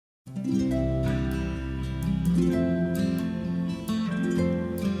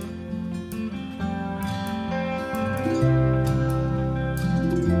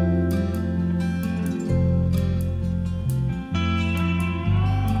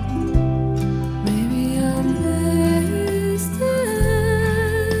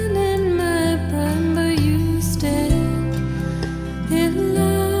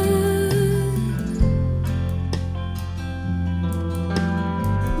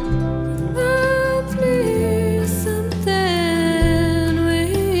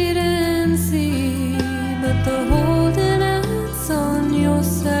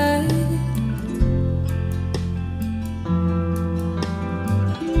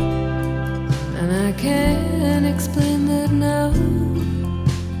I can't explain that now.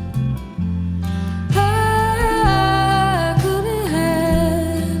 I couldn't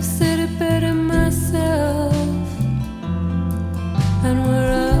have said it better myself. And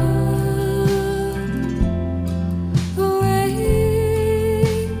we're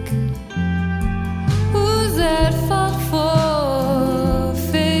awake. Who's at fault for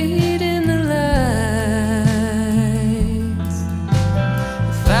fate in the lights?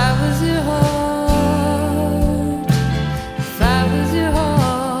 If I was your heart, if I was your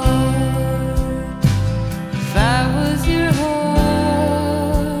heart, if I was your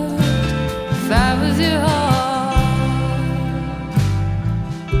heart, if I was your heart.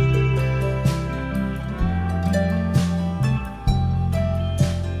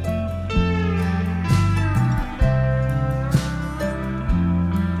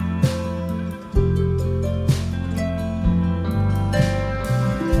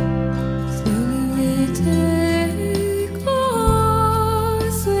 Slowly we take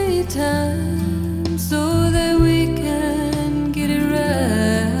our sweet time so that we can get it right.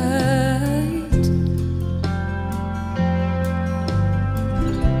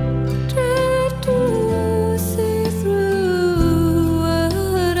 Try to see through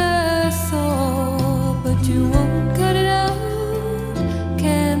what I saw, but you won't cut it out.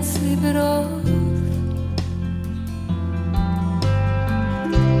 Can't sleep it off.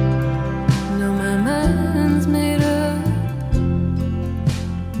 No, my mind's made up.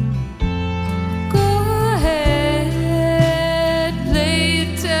 Go ahead, play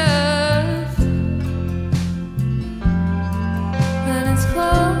it tough. And it's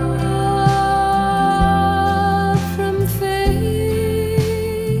far from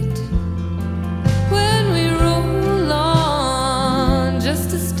fate when we roll on just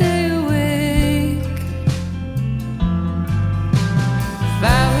to stay awake. If I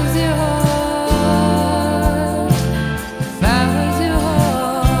was your heart, if I was your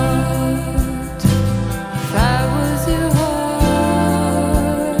heart, if I was your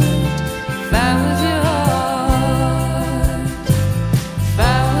heart, if I was your heart, if I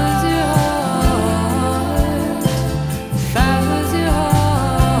was your heart, if I was your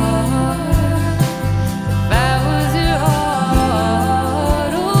heart, if I was your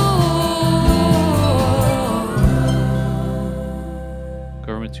heart, oh.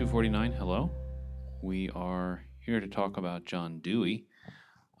 Government 249, hello. We are here to talk about John Dewey.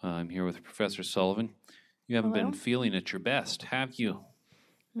 I'm here with Professor Sullivan. You haven't been Hello. feeling at your best, have you?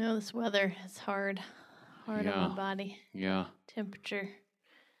 No, this weather is hard on Yeah. my body. Yeah, Temperature,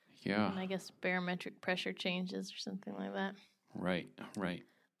 yeah. and I guess barometric pressure changes or something like that. Right, right,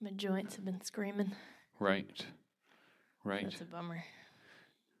 My joints have been screaming. right, right. That's a bummer.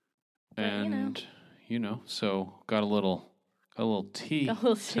 but, you know. And, so got a little tea Got a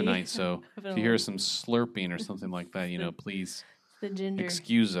little tea. tonight, so Having if a you hear little- some slurping or something like that, please The ginger,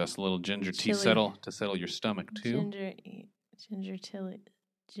 excuse us. A little ginger tea Chili. to settle your stomach, too. ginger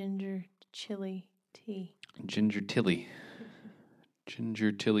chili tea. Ginger Tilly.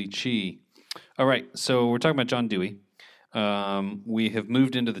 Ginger Tilly Chi. All right, so we're talking about John Dewey. We have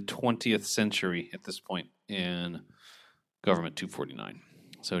moved into the 20th century at this point in Government 249.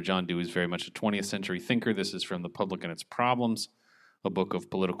 So John Dewey is very much a 20th century thinker. This is from The Public and Its Problems, a book of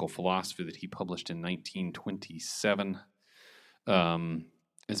political philosophy that he published in 1927.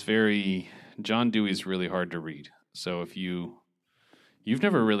 John Dewey's really hard to read. So if you've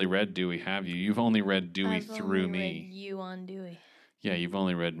never really read Dewey, have you? You've only read Dewey I've through only me. read you on Dewey. Yeah, you've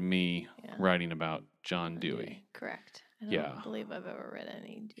only read me Yeah. writing about John Dewey. Correct. I don't Yeah. believe I've ever read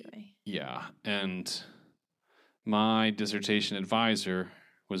any Dewey. Yeah, and my dissertation advisor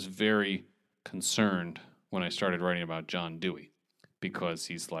was very concerned when I started writing about John Dewey because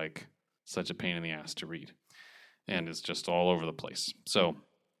he's like such a pain in the ass to read and it's just all over the place. So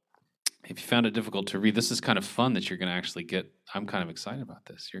if you found it difficult to read, this is kind of fun that you're going to actually get. I'm kind of excited about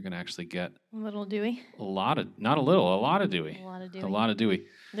this. You're going to actually get Little Dewey. a lot of Dewey. A lot of Dewey. A lot of Dewey.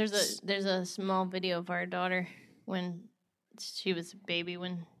 There's a small video of our daughter when she was a baby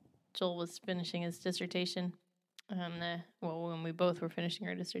when Joel was finishing his dissertation. When we both were finishing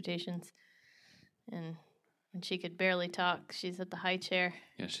our dissertations, and when she could barely talk, she's at the high chair.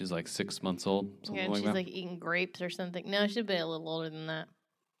 Yeah, she's like 6 months old. Something Yeah, and like she's that. like eating grapes or something. No, she'd be a little older than that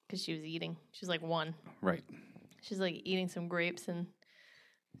because she was eating. She's like 1. Right. She's like eating some grapes, and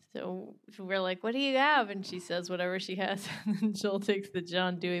so we're like, "What do you have?" And she says whatever she has. And then Joel takes the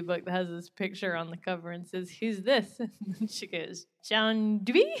John Dewey book that has this picture on the cover and says, "Who's this?" And then she goes, "John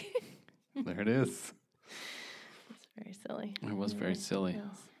Dewey." There it is. It's very silly. It was very silly.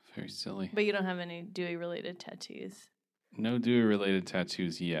 Yes. Very silly. But you don't have any Dewey related tattoos. No Dewey related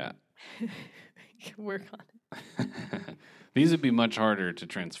tattoos yet. Work on it. These would be much harder to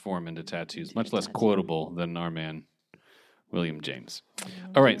transform into tattoos, Into much a less tattoo. quotable than our man, William James.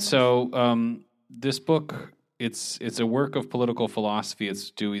 All right, so this book, it's a work of political philosophy.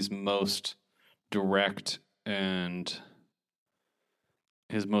 It's Dewey's most direct and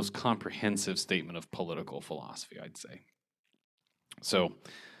his most comprehensive statement of political philosophy, I'd say. So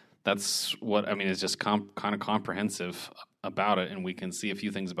that's what, I mean, it's just kind of comprehensive about it, and we can see a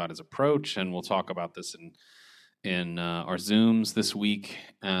few things about his approach, and we'll talk about this in our Zooms this week.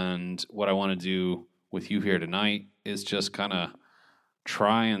 And what I want to do with you here tonight is just kind of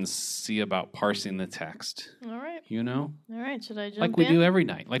try and see about parsing the text, All right. you know? All right. Should I jump Like we in? do every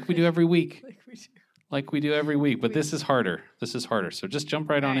night, like we do every week. Like we do. Like we do every week, but this is harder. This is harder. So just jump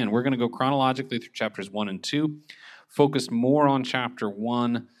right on in. We're going to go chronologically through chapters 1 and 2, focus more on chapter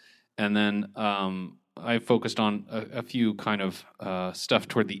 1, and then I focused on a few kind of stuff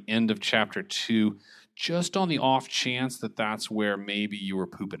toward the end of chapter 2, just on the off chance that that's where maybe you were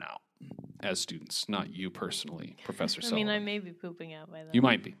pooping out as students, not you personally, Professor I Sullivan. mean, I may be pooping out by then. You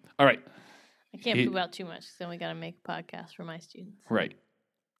might be. All right. I can't He- poop out too much because then we got to make a podcast for my students. Right.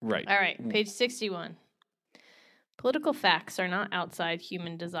 Right. All right, page 61. Political facts are not outside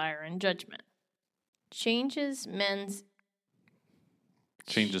human desire and judgment. Changes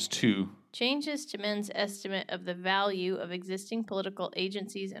to men's estimate of the value of existing political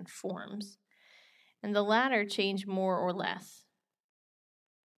agencies and forms, and the latter change more or less.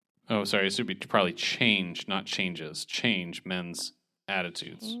 Oh, sorry. It should be probably change, not changes. Change men's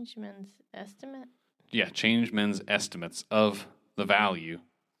attitudes. Change men's estimate? Yeah, change men's estimates of the value.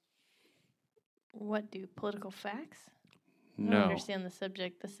 What do? Political facts? I don't No. understand the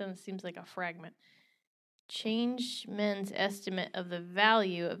subject. The sentence seems like a fragment. Change men's estimate of the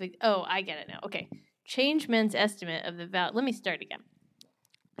value of... Oh, I get it now. Okay. Change men's estimate of the value... Let me start again.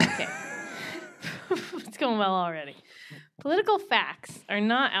 Okay. It's going well already. Political facts are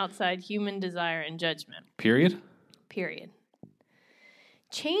not outside human desire and judgment. Period? Period.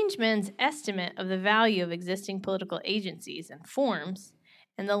 Change men's estimate of the value of existing political agencies and forms,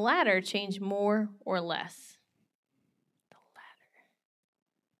 and the latter change more or less. The latter.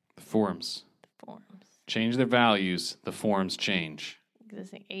 The forms. The forms. Change their values, the forms change.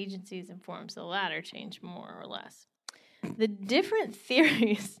 Existing agencies and forms, the latter change more or less. The different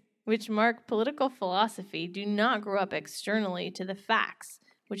theories which mark political philosophy do not grow up externally to the facts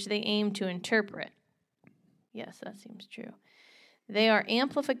which they aim to interpret. Yes, that seems true. They are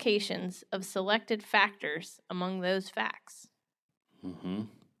amplifications of selected factors among those facts. Mm-hmm.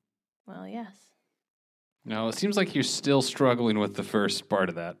 Well, yes. Now, it seems like you're still struggling with the first part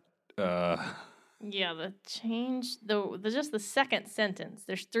of that. Yeah, the change, just the second sentence.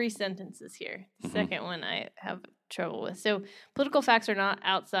 There's 3 sentences here. The second one I have trouble with. So, political facts are not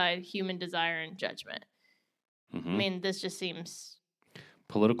outside human desire and judgment. Mhm. I mean, this just seems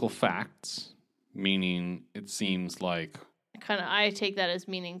Political facts, meaning it seems like... I take that as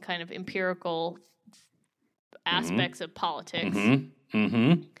meaning kind of empirical aspects of politics, Mm-hmm.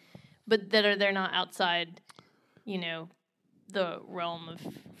 Mm-hmm. but they're not outside, the realm of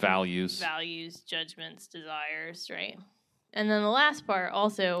Values. judgments, desires, right? And then the last part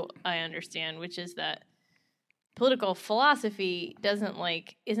also I understand, which is that political philosophy isn't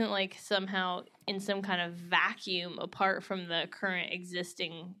somehow in some kind of vacuum apart from the current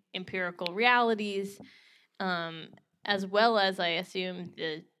existing empirical realities, as well as I assume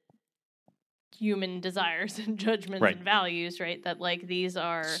the human desires and judgments Right. and values, right? That these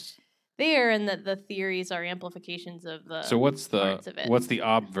are there, and that the theories are amplifications of the. So what's parts of it. the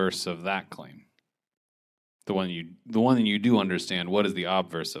obverse of that claim? The one you do understand. What is the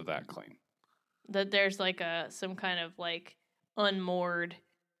obverse of that claim? That there's some kind of unmoored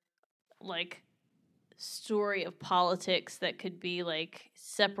story of politics that could be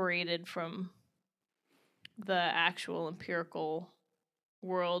separated from the actual empirical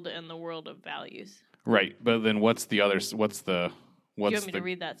world and the world of values. Right, but then what's the other? What's the? Do you want me to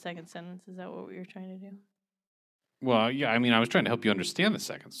read that second sentence? Is that what we were trying to do? Well, yeah. I mean, I was trying to help you understand the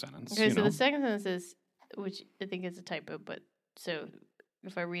second sentence. Okay, you so know? the second sentence is, which I think is a typo, but so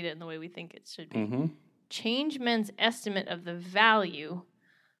if I read it in the way we think it should be. Mm-hmm. Change men's estimate of the value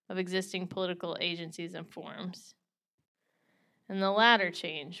of existing political agencies and forms, and the latter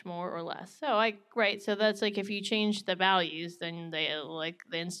change more or less. So that's if you change the values, then they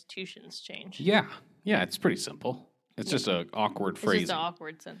the institutions change. Yeah, it's pretty simple. It's just an awkward It's phrasing. just an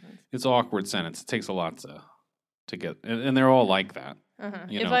awkward sentence. It's an awkward sentence. It takes a lot to get, and they're all like that.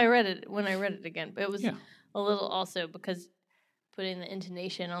 You If know. I read it when I read it again, but it was Yeah. a little also because putting the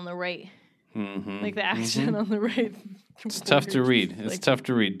intonation on the right, Mm-hmm. the accent on the right. It's tough to words, read. It's tough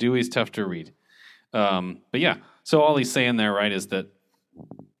to read. Dewey's tough to read. But yeah, so all he's saying there, right, is that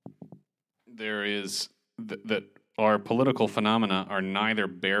there is that our political phenomena are neither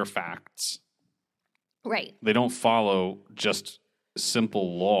bare facts. Right. They don't follow just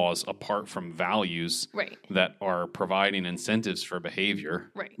simple laws apart from values Right. that are providing incentives for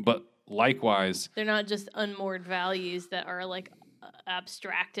behavior. Right. But likewise, They're not just unmoored values that are like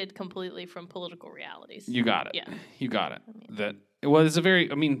abstracted completely from political realities. you got it. Yeah. You got it. That well, it's a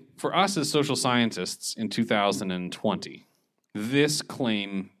very. I mean, for us as social scientists in 2020, this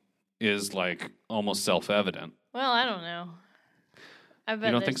claim is like almost self-evident. Well, I don't know. I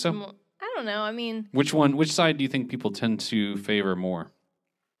bet don't think there's so? more- I don't know. I mean, Which side do you think people tend to favor more?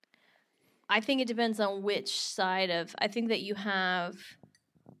 I think it depends on which side of. I think that you have.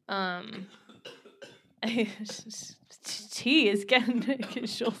 Tea is getting.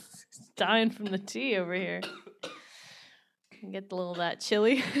 She's dying from the tea over here. Get a little of that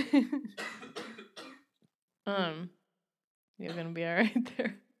chili. You're gonna be all right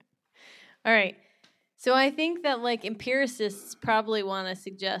there. All right. So I think that like empiricists probably want to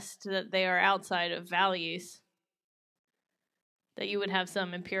suggest that they are outside of values. That you would have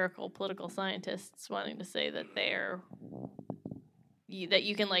some empirical political scientists wanting to say that they're that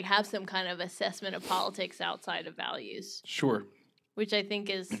you can like have some kind of assessment of politics outside of values, Sure. which I think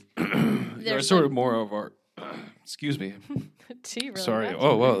is They're there's sort like- of more of our. Excuse me. tea. Really Sorry. got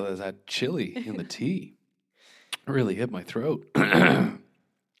Oh, you. whoa, there's that chili in the tea. Really hit my throat. I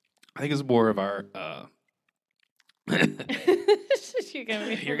think it's more of our. You're gonna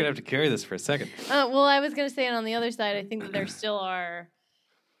be You're gonna have to carry this for a second. well, I was going to say, and on the other side, I think that there still are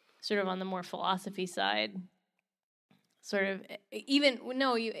sort of on the more philosophy side, sort of even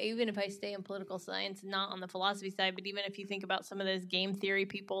if I stay in political science, not on the philosophy side, but even if you think about some of those game theory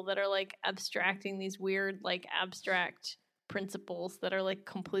people that are like abstracting these weird, like abstract principles that are like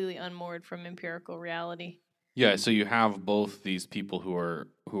completely unmoored from empirical reality. Yeah, so you have both these people who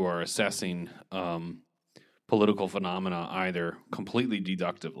are assessing political phenomena either completely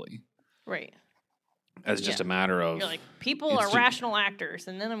deductively, Right. as just Yeah. a matter of You're like, people It's are ju- rational actors,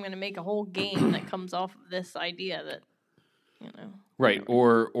 and then I'm going to make a whole game that comes off of this idea that, right,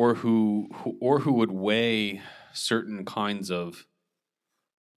 or who would weigh certain kinds of,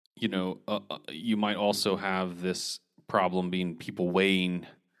 you might also have this problem being people weighing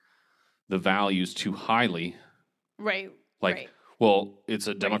the values too highly. Right. Like, right. well, it's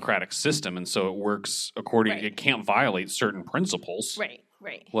a democratic system, and so it works according. Right. It can't violate certain principles. Right.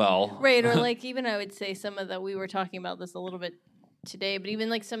 Right. Well, Right, or like even I would say some of the we were talking about this a little bit today, but even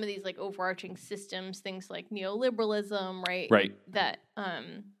like some of these like overarching systems, things like neoliberalism, right? right. That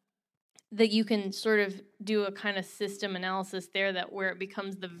that you can sort of do a kind of system analysis there that where it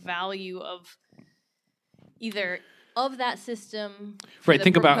becomes the value of either of that system. for Right. the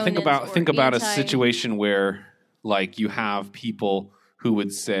Think about a anti- situation where like you have people who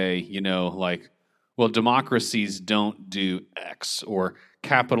would say, like, well, democracies don't do X, or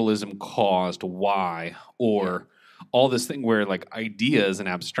capitalism caused Y, or all this thing where like ideas and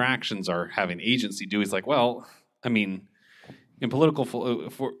abstractions are having agency. Dewey's like, well, I mean, in political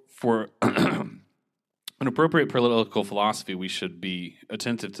for an appropriate political philosophy, we should be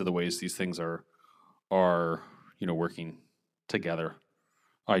attentive to the ways these things are working together,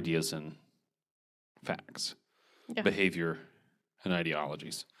 ideas and facts, Yeah. behavior and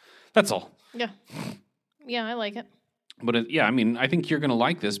ideologies. That's all. Yeah, I like it. But I think you're going to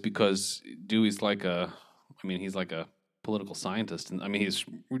like this because Dewey's he's like a political scientist, and he's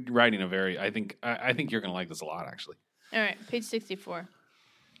writing I think you're going to like this a lot, actually. All right, page 64.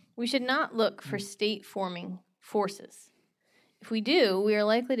 We should not look for state-forming forces. If we do, we are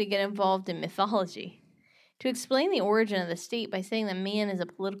likely to get involved in mythology. To explain the origin of the state by saying that man is a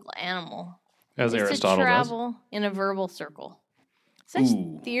political animal As is Aristotle to does. travel in a verbal circle. Such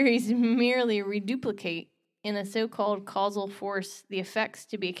Ooh. theories merely reduplicate in a so-called causal force the effects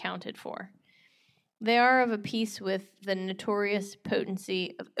to be accounted for. They are of a piece with the notorious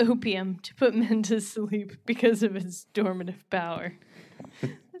potency of opium to put men to sleep because of its dormitive power.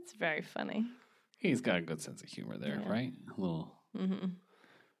 That's very funny. He's got a good sense of humor there, Yeah. right? A little, Mm-hmm.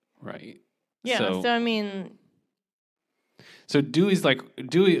 right. Yeah, so I mean, So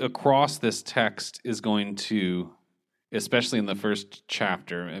Dewey across this text is going to, especially in the first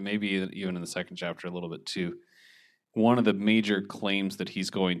chapter, and maybe even in the second chapter a little bit too, one of the major claims that he's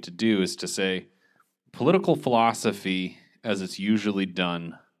going to do is to say political philosophy, as it's usually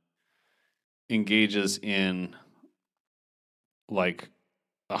done, engages in like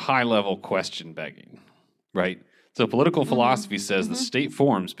a high-level question begging, right? So political philosophy says the state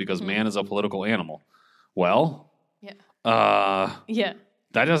forms because man is a political animal. Well, yeah. uh, Yeah.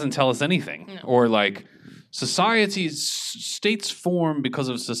 That doesn't tell us anything. No. Or like states form because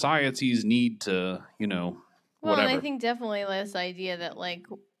of society's need to, Well, whatever. and I think definitely this idea that like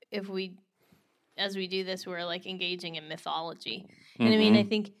as we do this, we're like engaging in mythology. And I mean, I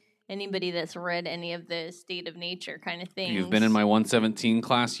think anybody that's read any of the State of Nature kind of things. You've been in my 117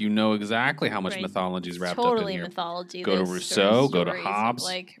 class. You know exactly how much Right. mythology is wrapped totally up in here. mythology. Go to those Rousseau, go to stories of, Hobbes,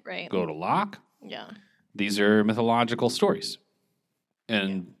 like right. Go to Locke. Yeah. These are mythological stories.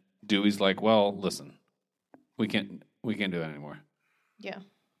 And Dewey's like, well, listen, we can't do that anymore. Yeah.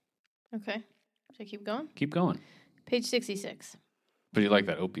 Okay. Should I keep going? Keep going. Page 66. But you like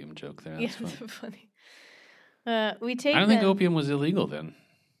that opium joke there. Yeah, That's funny. it's funny. We take. I don't think the- opium was illegal then.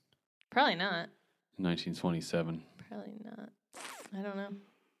 Probably not. In 1927. Probably not. I don't know.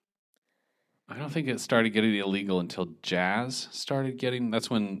 I don't think it started getting illegal until jazz started getting. That's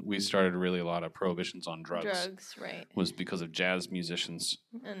when we started really a lot of prohibitions on drugs. Drugs, right? Was because of jazz musicians.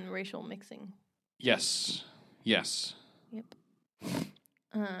 And racial mixing. Yes. Yes. Yep.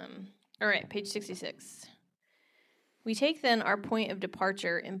 All right, page 66. We take then our point of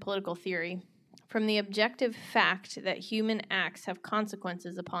departure in political theory from the objective fact that human acts have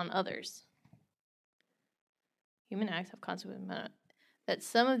consequences upon others. Human acts have consequences upon others. That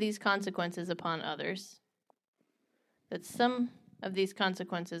some of these consequences upon others, that some of these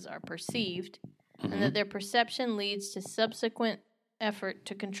consequences are perceived, and that their perception leads to subsequent effort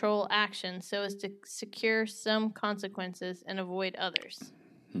to control action so as to secure some consequences and avoid others.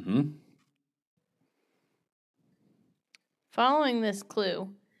 Mm-hmm. Following this clue,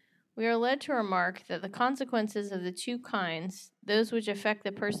 we are led to remark that the consequences of the two kinds, those which affect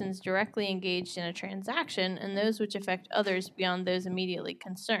the persons directly engaged in a transaction and those which affect others beyond those immediately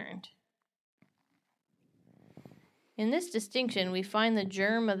concerned. In this distinction, we find the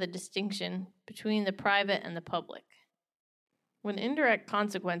germ of the distinction between the private and the public. When indirect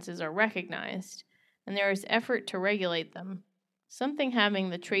consequences are recognized and there is effort to regulate them, something having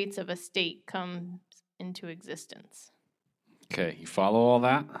the traits of a state comes into existence. Okay, you follow all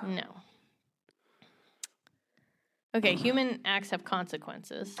that? No. Okay, human acts have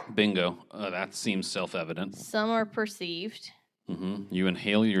consequences. Bingo. That seems self-evident. Some are perceived. Mm-hmm. You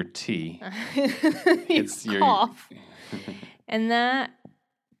inhale your tea. You your- cough. And that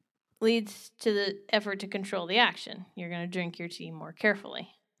leads to the effort to control the action. You're going to drink your tea more carefully.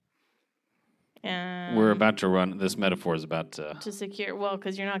 We're about to run. This metaphor is about to. To secure, well,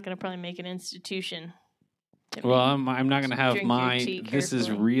 because you're not going to probably make an institution. Well, I'm not going to have Drink your my. tea This is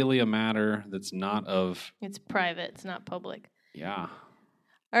carefully. really a matter that's not of. It's private. It's not public. Yeah.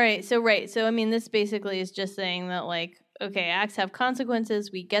 All right. So I mean, this basically is just saying that, like, okay, acts have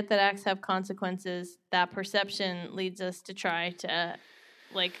consequences. We get that acts have consequences. That perception leads us to try to,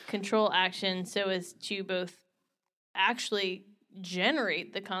 like, control action so as to both actually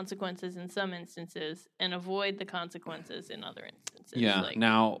generate the consequences in some instances and avoid the consequences in other instances. Yeah. Like,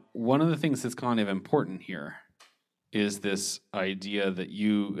 Now, one of the things that's kind of important here is this idea that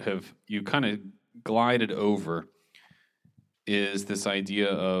you kind of glided over is this idea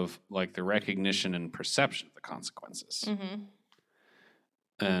of like the recognition and perception of the consequences. mhm.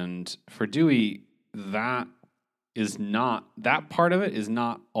 And for Dewey, that part of it is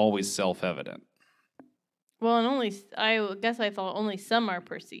not always self-evident. Well, and I guess I thought only some are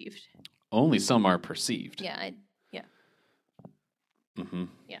perceived. Only some are perceived. Yeah, Mm-hmm.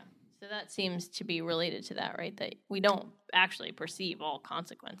 yeah. So that seems to be related to that, right? That we don't actually perceive all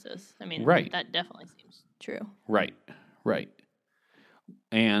consequences. I mean, Right. that definitely seems true. Right.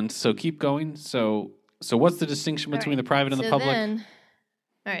 And so keep going. So what's the distinction between the private and the public?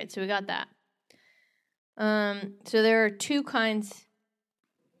 All right, so we got that. So there are two kinds.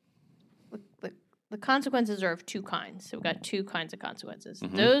 The consequences are of two kinds. So we've got two kinds of consequences.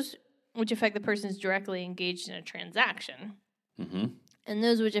 Mhm. Those which affect the persons directly engaged in a transaction, Mm-hmm. and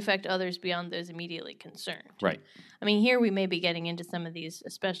those which affect others beyond those immediately concerned. Right. I mean, here we may be getting into some of these,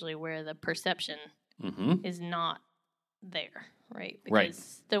 especially where the perception Mm-hmm. is not there, right? Right.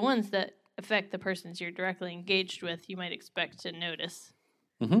 Because the ones that affect the persons you're directly engaged with, you might expect to notice.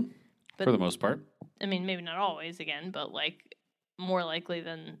 Mm-hmm. But For the most part. I mean, maybe not always again, but like more likely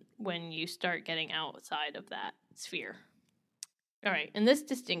than when you start getting outside of that sphere. All right. In this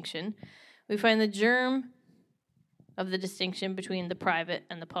distinction, we find the germ of the distinction between the private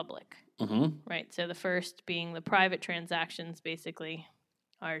and the public, Mm-hmm. right? So the first being the private transactions, basically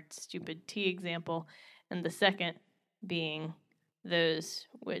our stupid tea example, and the second being those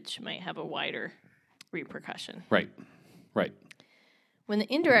which might have a wider repercussion. Right. When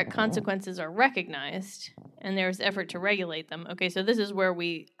the indirect consequences are recognized and there's effort to regulate them, okay, so this is where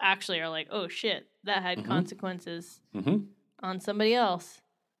we actually are like, oh shit, that had Mhm. consequences Mm-hmm. on somebody else.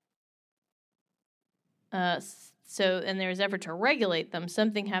 And there is effort to regulate them,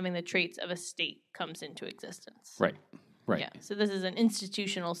 something having the traits of a state comes into existence. Right. Yeah. So this is an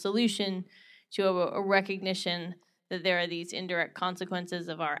institutional solution to a recognition that there are these indirect consequences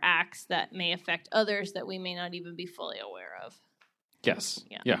of our acts that may affect others that we may not even be fully aware of. Yes.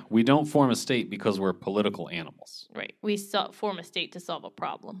 Yeah. Yeah. We don't form a state because we're political animals. Right. We form a state to solve a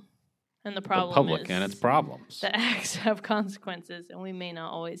problem. And the The problem public is and its problems. that acts have consequences, and we may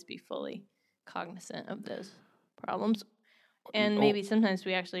not always be fully cognizant of those problems. And maybe sometimes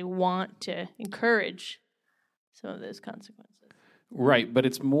we actually want to encourage some of those consequences. Right, but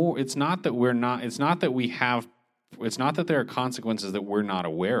it's not that we're not, it's not that we have, it's not that there are consequences that we're not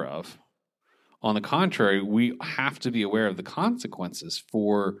aware of. On the contrary, we have to be aware of the consequences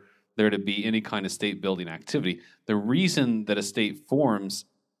for there to be any kind of state building activity. The reason that a state forms,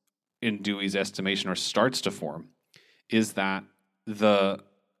 in Dewey's estimation, or starts to form, is that the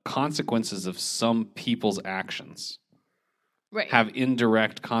consequences of some people's actions Right. have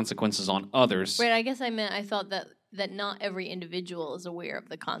indirect consequences on others. Right, I guess I thought that not every individual is aware of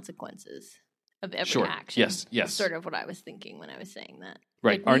the consequences of every Sure. action. Yes. That's sort of what I was thinking when I was saying that.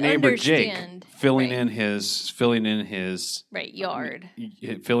 Right. Like, Our we neighbor Jake understand- filling right. in his Right, yard.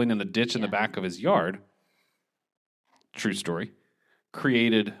 filling in the ditch in the Yeah. back of his yard. True story.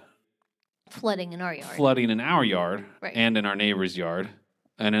 Created Flooding in our yard. flooding in our yard Right. and in our neighbor's yard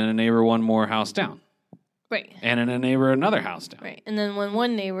and in a neighbor one more house down Right. and in a neighbor another house down. Right. And then when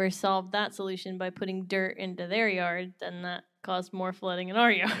one neighbor solved that solution by putting dirt into their yard, then that caused more flooding in our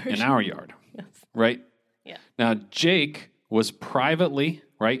yard. In our yard. Yes. Right? Yeah. Now Jake was privately,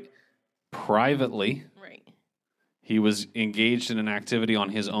 right? Privately, Right. he was engaged in an activity on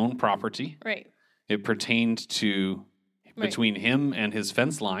his own property. Right. It pertained to Right. between him and his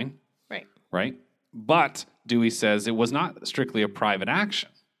fence line, Right. right? But Dewey says it was not strictly a private action,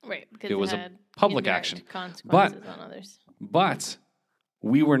 Right. Because It was a had public indirect action. consequences on others. but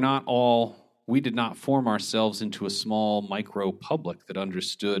we did not form ourselves into a small micro public that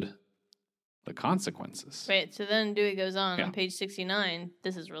understood the consequences. Right. So then Dewey goes on Yeah. page 69.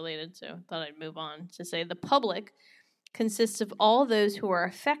 This is related, so I thought I'd move on to say the public consists of all those who are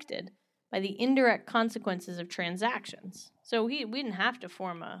affected by the indirect consequences of transactions. So we didn't have to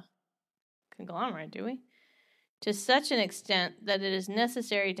form a conglomerate, do we? To such an extent that it is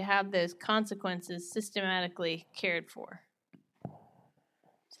necessary to have those consequences systematically cared for.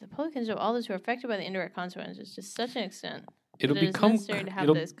 So the public consists of all those who are affected by the indirect consequences to such an extent It'll that it is become necessary to have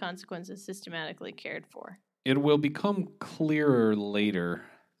it'll, those consequences systematically cared for. it will become clearer later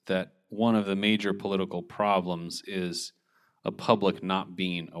that one of the major political problems is a public not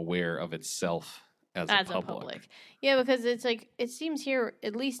being aware of itself as a public. Yeah, because it's like, it seems here,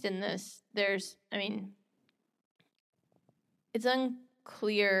 at least in this, it's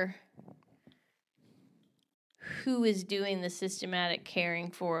unclear who is doing the systematic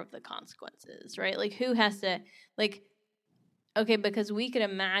caring for of the consequences, right? Like, who has to, like, okay, because we could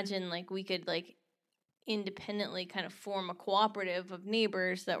imagine, like, we could, like, independently kind of form a cooperative of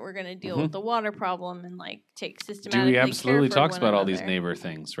neighbors that were going to deal with the water problem and, like, take systematically Dewey absolutely care for talks one about all these another. neighbor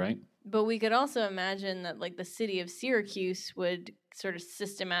things, right? But we could also imagine that, like, the city of Syracuse would sort of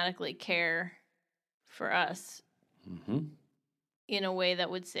systematically care for us Mm-hmm. in a way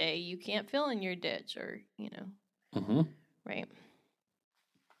that would say, you can't fill in your ditch, or, Mm-hmm. right?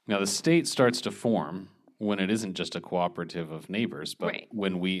 Now, the state starts to form when it isn't just a cooperative of neighbors, but Right.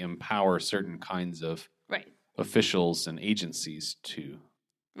 when we empower certain kinds of Right, officials and agencies to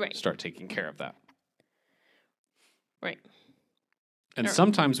right, start taking care of that. right, And Or-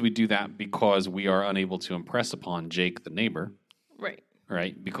 sometimes we do that because we are unable to impress upon Jake, the neighbor, right,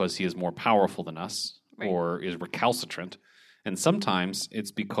 right? Because he is more powerful than us Right. or is recalcitrant. And sometimes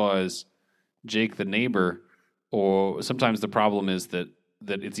it's because Jake, the neighbor, or sometimes the problem is that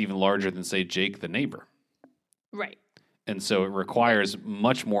it's even larger than, say, Jake, the neighbor. right, And so it requires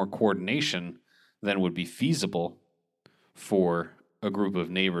much more coordination than would be feasible for a group of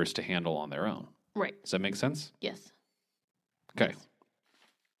neighbors to handle on their own. right. Does that make sense? Yes. Okay.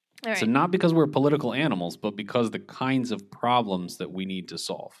 All right. So not because we're political animals, but because the kinds of problems that we need to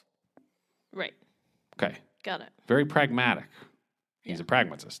solve. Right. Okay. Got it. Very pragmatic. He's Yeah. a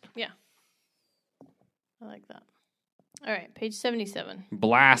pragmatist. I like that. All right. Page 77.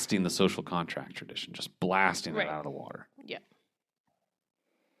 Blasting the social contract tradition, just blasting Right. it out of the water.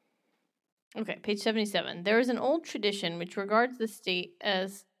 Okay. Page 77. There is an old tradition which regards the state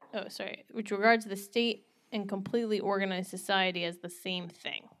and completely organized society as the same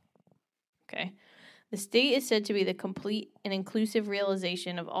thing. Okay. The state is said to be the complete and inclusive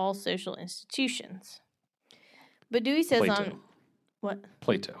realization of all social institutions. But Dewey says Plato. on what?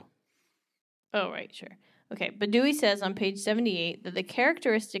 Plato. Oh, right, sure. Okay, but Dewey says on page 78 that the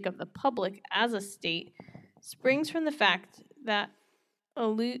characteristic of the public as a state springs from the fact that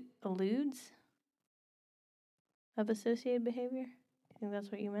alludes of associated behavior. I think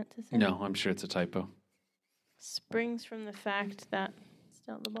that's what you meant to say. No, I'm sure it's a typo. Springs from the fact that it's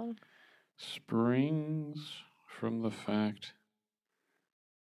down at the bottom. Springs from the fact.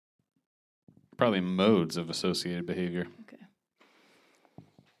 Probably modes of associated behavior. Okay.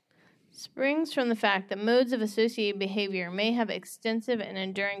 Springs from the fact that modes of associated behavior may have extensive and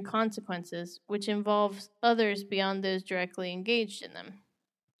enduring consequences, which involves others beyond those directly engaged in them.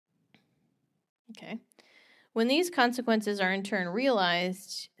 Okay. When these consequences are in turn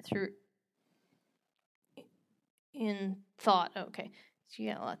realized in thought, okay, so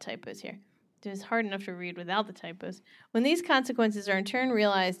you got a lot of typos here. It's hard enough to read without the typos. When these consequences are in turn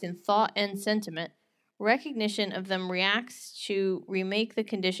realized in thought and sentiment, recognition of them reacts to remake the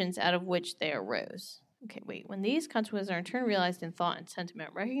conditions out of which they arose. Okay, wait. When these consequences are in turn realized in thought and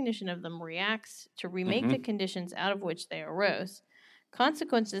sentiment, recognition of them reacts to remake the conditions out of which they arose.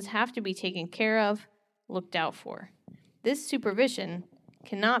 Consequences have to be taken care of, looked out for. This supervision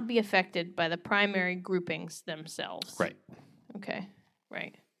cannot be affected by the primary groupings themselves. Right. Okay,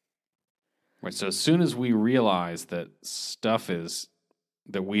 right. Right. So as soon as we realize that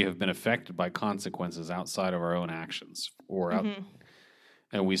that we have been affected by consequences outside of our own actions,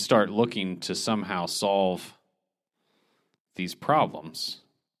 and we start looking to somehow solve these problems.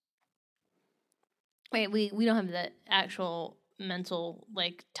 Right, we don't have the actual mental,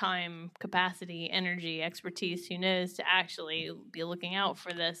 time, capacity, energy, expertise, who knows, to actually be looking out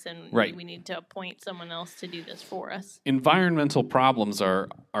for this, and Right. we need to appoint someone else to do this for us. Environmental problems are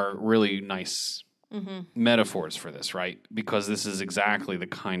really nice metaphors for this, right? Because this is exactly the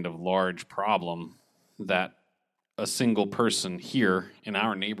kind of large problem that a single person here in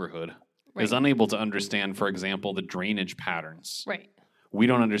our neighborhood is unable to understand, for example, the drainage patterns. Right. We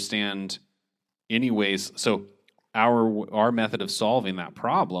don't understand any ways. So our method of solving that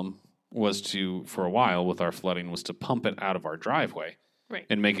problem was for a while with our flooding, was to pump it out of our driveway Right.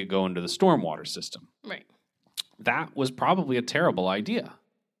 and make it go into the stormwater system. Right. That was probably a terrible idea.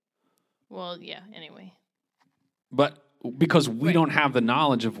 Well, yeah, anyway. But because we don't have the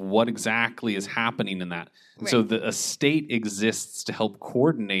knowledge of what exactly is happening in that. And so the estate exists to help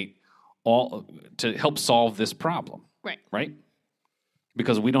coordinate to help solve this problem. Right. Right?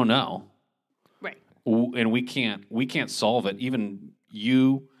 Because we don't know. Right. And we can't solve it. Even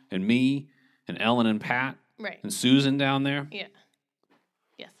you and me and Ellen and Pat Right. and Susan down there. Yeah.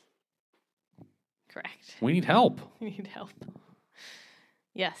 Yes. Correct. We need help. We need help.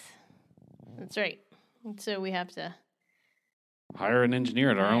 Yes. That's right. And so we have to Hire an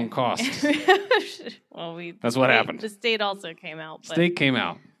engineer at our own cost. Well, That's what happened. The state also came out. But State came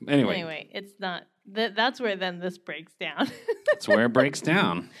out. anyway, it's not. That's where then this breaks down. That's where it breaks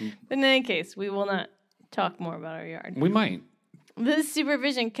down. But in any case, we will not talk more about our yard. We might. This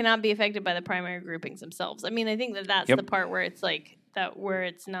supervision cannot be affected by the primary groupings themselves. I mean, I think that's the part where it's where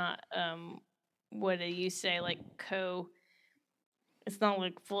it's not, what do you say, it's not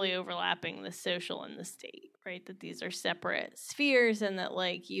fully overlapping the social and the state, right? That these are separate spheres, and that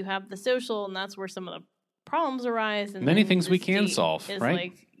you have the social, and that's where some of the problems arise. And Many then things the we can state solve, is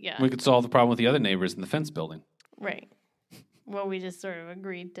right? Yeah. We could solve the problem with the other neighbors in the fence building. Right. Well, we just sort of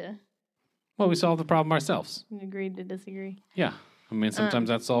agreed to Well, we solved the problem ourselves. disagree. Yeah. I mean, sometimes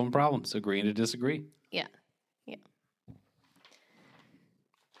that's solving problems, agreeing to disagree. Yeah. Yeah.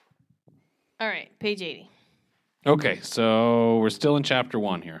 All right, page 80. Okay, so we're still in chapter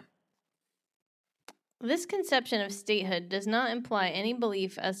 1 here. This conception of statehood does not imply any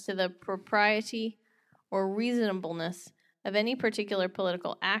belief as to the propriety or reasonableness of any particular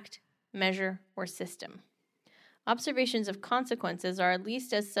political act, measure, or system. Observations of consequences are at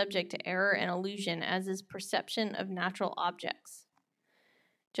least as subject to error and illusion as is perception of natural objects.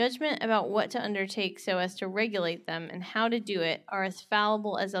 Judgment about what to undertake so as to regulate them and how to do it are as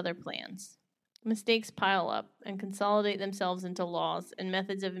fallible as other plans. Mistakes pile up and consolidate themselves into laws and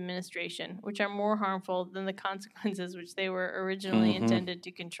methods of administration, which are more harmful than the consequences which they were originally intended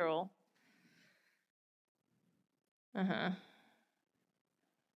to control. Is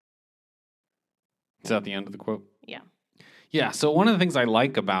that the end of the quote? Yeah. Yeah, so one of the things I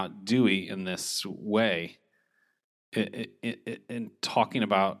like about Dewey in this way, in talking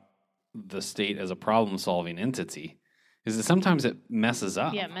about the state as a problem-solving entity, is that sometimes it messes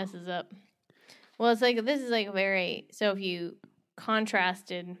up. Yeah, it messes up. Well, it's this is very, so if you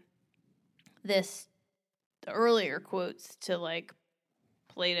contrasted the earlier quotes to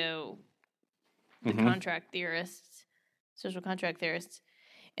Plato the contract theorists, social contract theorists.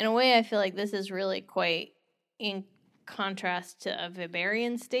 In a way, I feel like this is really quite in contrast to a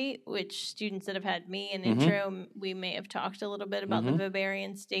Weberian state, which students that have had me in intro, we may have talked a little bit about the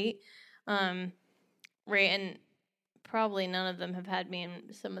Weberian state. Right, and probably none of them have had me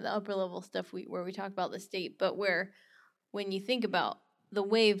in some of the upper level stuff where we talk about the state, but where when you think about the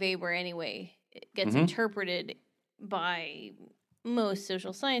way Weber anyway it gets interpreted by most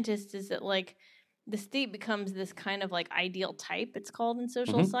social scientists is that like the state becomes this kind of like ideal type, it's called in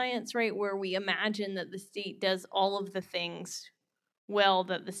social science, right? Where we imagine that the state does all of the things well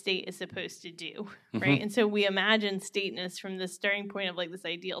that the state is supposed to do, right? And so we imagine stateness from the starting point of like this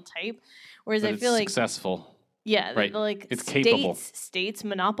ideal type, whereas But I feel like successful. yeah, Right. like It's states, capable. states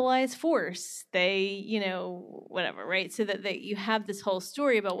monopolize force. They, you know, whatever, right? So that you have this whole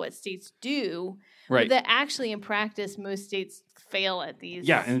story about what states do, Right. but that actually in practice most states fail at these.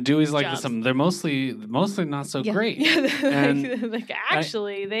 Yeah, and Dewey's like jobs. this. They're mostly not so Yeah. great. Yeah, And like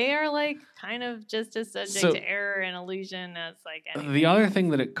actually, they are like kind of just as subject So- to error and illusion as like anything. The other thing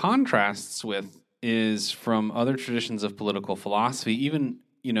that it contrasts with is from other traditions of political philosophy, even,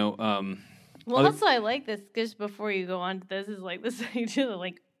 you know, Well, other- also I like this just before you go on to this is like this idea that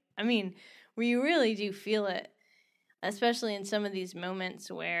like I mean, where you really do feel it, especially in some of these moments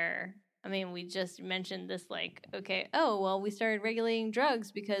where I mean, we just mentioned this like, okay, oh well, we started regulating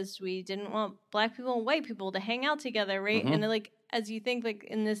drugs because we didn't want black people and white people to hang out together, right? And like as you think like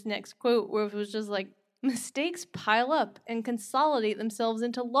in this next quote where it was just like mistakes pile up and consolidate themselves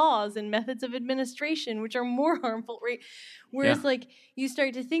into laws and methods of administration, which are more harmful, right? Whereas, like, you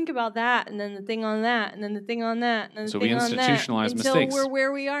start to think about that, and then the thing on that, and then the thing on that, and then the So thing we on that, institutionalize until mistakes. we're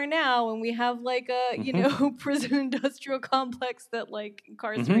where we are now, and we have, like, a, you know, prison industrial complex that, like,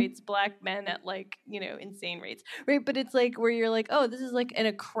 incarcerates black men at, like, you know, insane rates, right? But it's, like, where you're like, oh, this is, like, an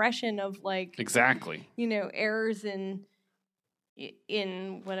accretion of, like, exactly. you know, errors in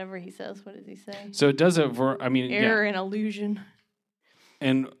whatever he says. What does he say? So it does it for, I mean, Error and illusion.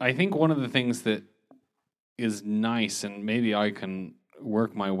 And I think one of the things that is nice, and maybe I can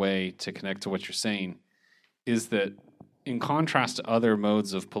work my way to connect to what you're saying, is that in contrast to other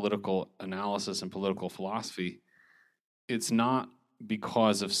modes of political analysis and political philosophy, it's not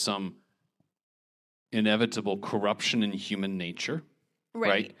because of some inevitable corruption in human nature,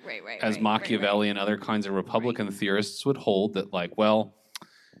 Right. as Machiavelli and other kinds of Republican theorists would hold that, like, well,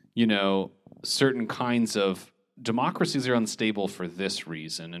 you know, certain kinds of democracies are unstable for this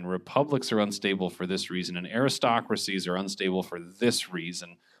reason, and republics are unstable for this reason, and aristocracies are unstable for this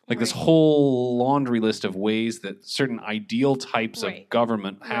reason. Like this whole laundry list of ways that certain ideal types of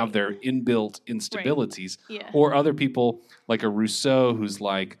government have their inbuilt instabilities, or other people like a Rousseau who's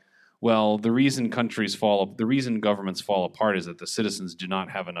like, well, the reason governments fall apart is that the citizens do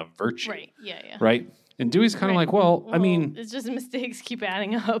not have enough virtue. Right. Yeah. Right? And Dewey's kind of like, well, I mean, it's just mistakes keep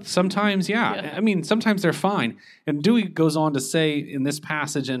adding up. sometimes, yeah. I mean, sometimes they're fine. And Dewey goes on to say in this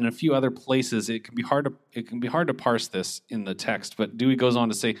passage and in a few other places, it can be hard to parse this in the text. But Dewey goes on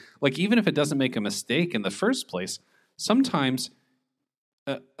to say, like, even if it doesn't make a mistake in the first place, sometimes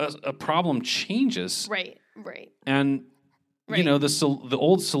a problem changes. Right. And you know, the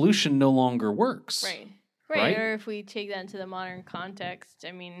old solution no longer works. Right. Or if we take that into the modern context,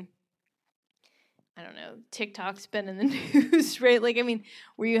 I mean, I don't know, TikTok's been in the news, right? Like, I mean,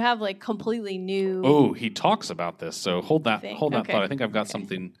 where you have like completely new. Oh, he talks about this. So hold that thought. I think I've got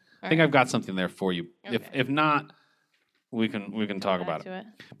something. I think I've got something there for you. Okay. If not, we can talk about it.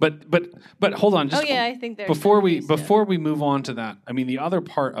 But hold on. Just I think there's before we move on to that. I mean, the other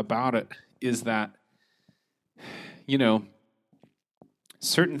part about it is that, you know,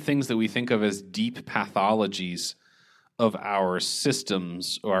 certain things that we think of as deep pathologies of our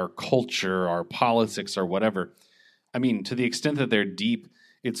systems or our culture, our politics or whatever. I mean, to the extent that they're deep,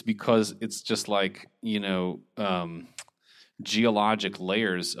 it's because it's just like, you know, geologic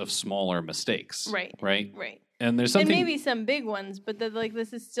layers of smaller mistakes. Right. And there's something. And maybe some big ones, but like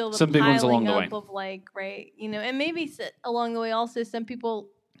this is still the some big ones along the way. of like, right, you know, and maybe along the way also some people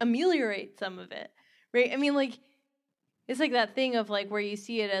ameliorate some of it, right? I mean, like, it's like that thing of like where you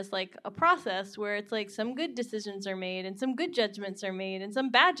see it as like a process where it's like some good decisions are made and some good judgments are made and some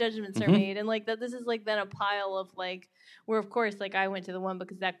bad judgments are made, and like that this is like then a pile of like where of course like I went to the one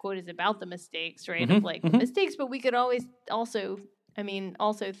because that quote is about the mistakes, right? Of like mistakes, but we could always also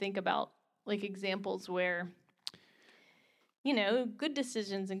think about like examples where, you know, good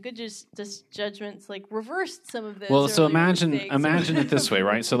decisions and good judgments like reversed some of those. Well, so imagine mistakes. it this way,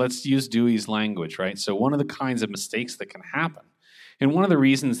 right? So let's use Dewey's language, right? So one of the kinds of mistakes that can happen, and one of the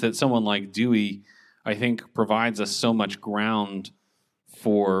reasons that someone like Dewey, I think, provides us so much ground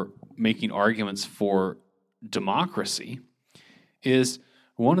for making arguments for democracy is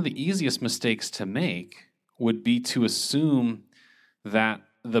one of the easiest mistakes to make would be to assume that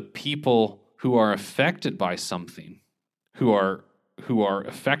the people who are affected by something, who are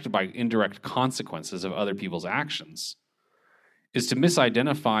affected by indirect consequences of other people's actions, is to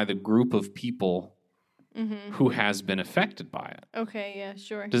misidentify the group of people who has been affected by it. Okay, yeah,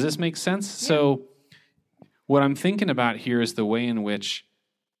 sure. Does this make sense? Yeah. So what I'm thinking about here is the way in which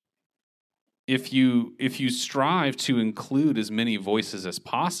if you strive to include as many voices as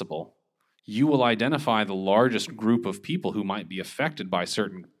possible, you will identify the largest group of people who might be affected by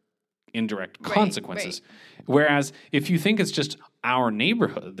certain indirect consequences. Right. Whereas if you think it's just our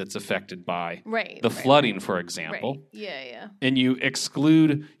neighborhood that's affected by the flooding, for example, and you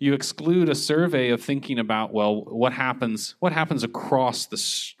exclude a survey of thinking about, well, what happens across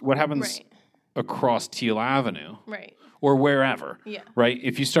across Teal Avenue, or wherever, right?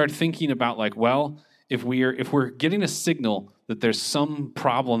 If you start thinking about like, well, if we're getting a signal that there's some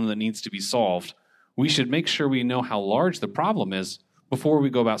problem that needs to be solved, we should make sure we know how large the problem is before we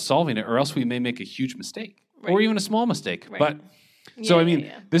go about solving it, or else we may make a huge mistake or even a small mistake. But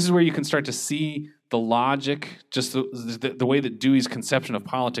this is where you can start to see the logic, just the way that Dewey's conception of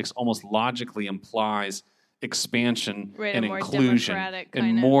politics almost logically implies expansion and inclusion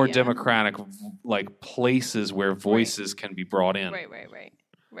and more democratic like places where voices can be brought in.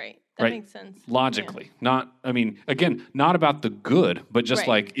 Right. That makes sense. Logically. Not about the good, but just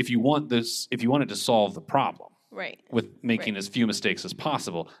like if you wanted to solve the problem. With making as few mistakes as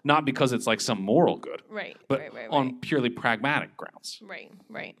possible, not because it's like some moral good, but on purely pragmatic grounds.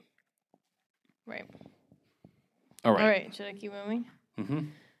 Right. All right. Should I keep moving? Mm-hmm.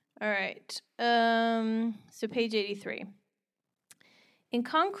 All right. So page 83. In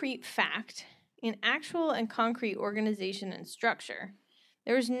concrete fact, in actual and concrete organization and structure,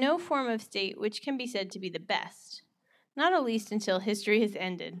 there is no form of state which can be said to be the best, not at least until history has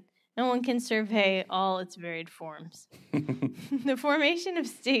ended. No one can survey all its varied forms. The formation of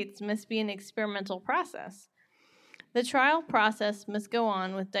states must be an experimental process. The trial process must go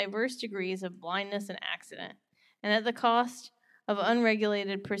on with diverse degrees of blindness and accident, and at the cost of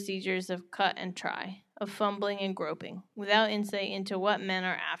unregulated procedures of cut and try, of fumbling and groping, without insight into what men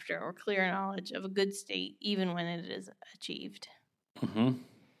are after or clear knowledge of a good state, even when it is achieved.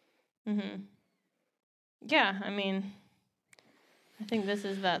 Yeah, I mean, I think this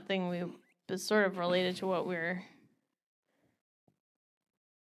is that thing was sort of related to what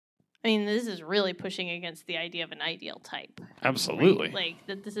this is really pushing against the idea of an ideal type. Absolutely. Right? Like,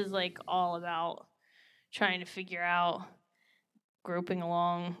 that this is, like, all about trying to figure out, groping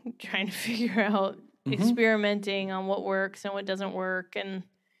along, trying to figure out, experimenting on what works and what doesn't work, and,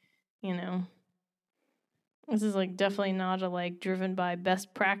 this is, like, definitely not a, like, driven by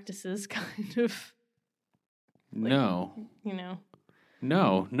best practices kind of... No,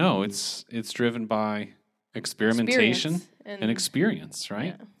 it's driven by experimentation and experience,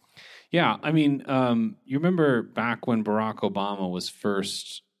 right? Yeah, I mean, you remember back when Barack Obama was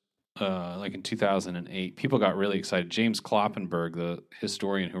first, like in 2008, people got really excited. James Kloppenberg, the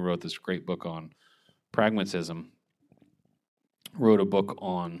historian who wrote this great book on pragmatism, wrote a book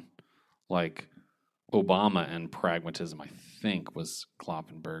on, like, Obama and pragmatism, I think, was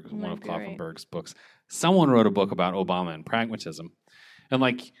Kloppenberg, one of Kloppenberg's books. Someone wrote a book about Obama and pragmatism. And,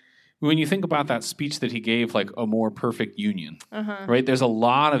 like, when you think about that speech that he gave, like, A More Perfect Union, right? There's a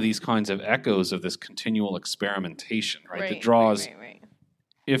lot of these kinds of echoes of this continual experimentation, right? That draws,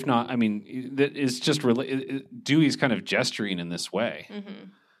 if not, I mean, that is just, Dewey's kind of gesturing in this way.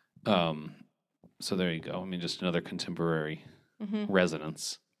 So there you go. I mean, just another contemporary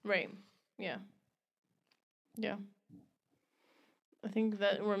resonance. Right, yeah. I think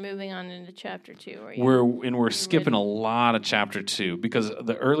that we're moving on into chapter 2. We're skipping a lot of chapter 2 because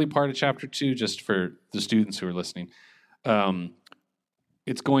the early part of chapter 2, just for the students who are listening,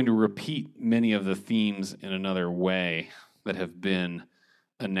 it's going to repeat many of the themes in another way that have been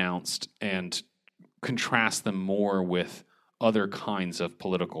announced and contrast them more with other kinds of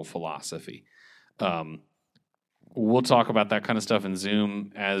political philosophy. We'll talk about that kind of stuff in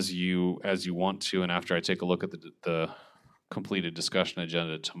Zoom as you want to, and after I take a look at the completed discussion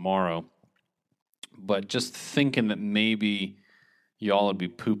agenda tomorrow. But just thinking that maybe y'all would be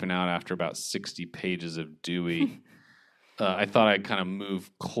pooping out after about 60 pages of Dewey, I thought I'd kind of move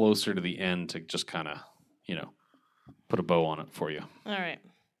closer to the end to just kind of, put a bow on it for you. All right.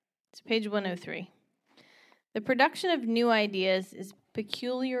 It's page 103. The production of new ideas is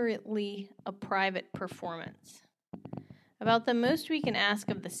peculiarly a private performance. About the most we can ask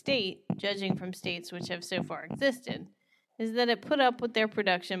of the state, judging from states which have so far existed, is that it put up with their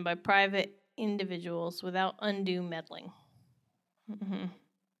production by private individuals without undue meddling. Mm-hmm.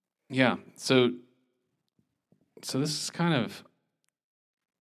 Yeah. So this is kind of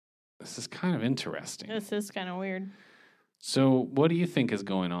interesting. This is kind of weird. So what do you think is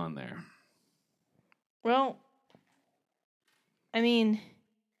going on there? Well, I mean,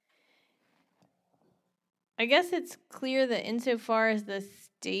 I guess it's clear that insofar as the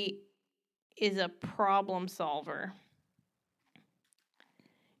state is a problem solver,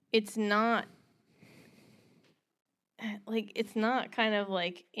 it's not kind of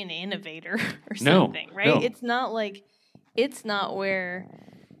like an innovator or something, right? No. It's not where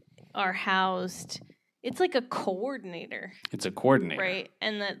are housed. It's like a coordinator. It's a coordinator. Right.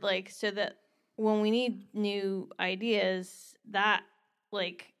 And that so that when we need new ideas, that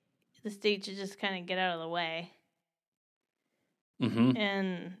the state should just kind of get out of the way Mm-hmm.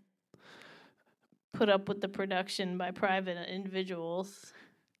 and put up with the production by private individuals.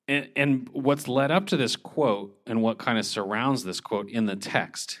 And what's led up to this quote and what kind of surrounds this quote in the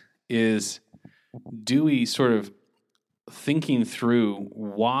text is Dewey sort of thinking through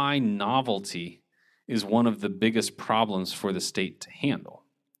why novelty is one of the biggest problems for the state to handle,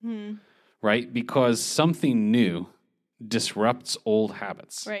 right? Because something new disrupts old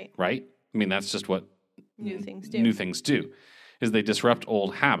habits, Right. right? I mean, that's just what New things do. New things do, is they disrupt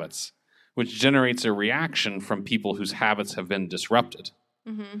old habits, which generates a reaction from people whose habits have been disrupted,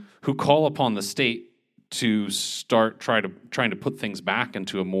 who call upon the state to start trying to put things back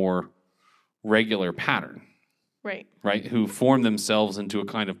into a more regular pattern, Right. right? Who form themselves into a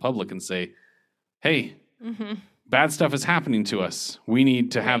kind of public and say, hey, bad stuff is happening to us. We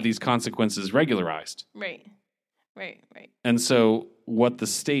need to have Right. these consequences regularized. Right. Right. Right. And so what the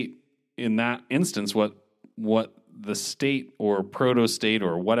state, in that instance, what the state or proto-state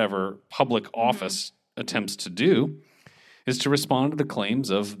or whatever public office attempts to do is to respond to the claims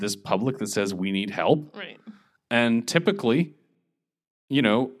of this public that says we need help. Right. And typically,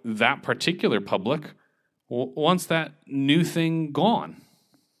 that particular public wants that new thing gone,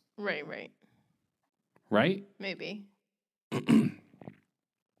 Right. Right. right? Maybe.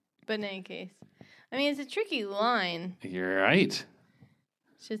 But in any case, I mean, it's a tricky line. You're right.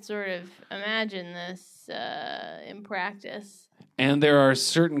 Should sort of imagine this in practice. And there are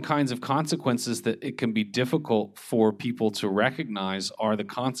certain kinds of consequences that it can be difficult for people to recognize are the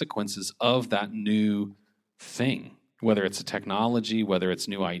consequences of that new thing, whether it's a technology, whether it's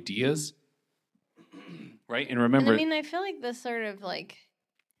new ideas, right? And remember, And I feel like this sort of like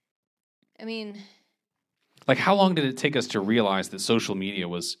how long did it take us to realize that social media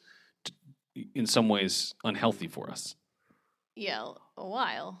was, in some ways, unhealthy for us? yeah, a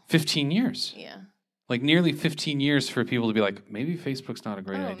while. 15 years. Yeah. Like nearly 15 years for people to be like, maybe Facebook's not a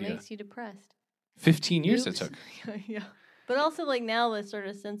great It idea. makes you depressed. 15 years it Oops. took. Yeah. But also now the sort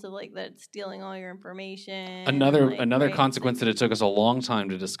of sense of that it's stealing all your information. Another right? consequence that it took us a long time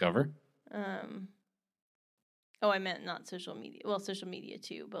to discover. Oh, I meant not social media. Well, social media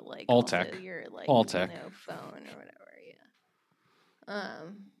too, but All also tech. your All tech. phone or whatever. Yeah.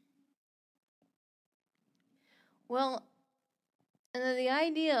 Well, and then the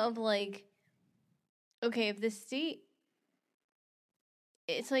idea of okay, if the state,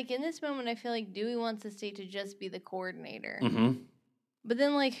 it's in this moment, I feel like Dewey wants the state to just be the coordinator. Mm-hmm. But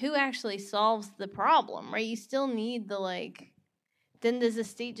then, who actually solves the problem, right? You still need the, then does the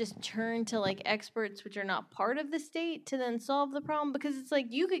state just turn to, experts which are not part of the state to then solve the problem? Because it's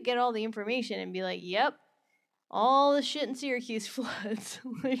you could get all the information and be like, yep, all the shit in Syracuse floods.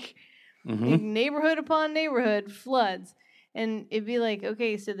 Neighborhood upon neighborhood floods. And it'd be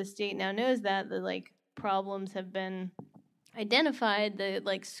okay, so the state now knows that the, problems have been identified, the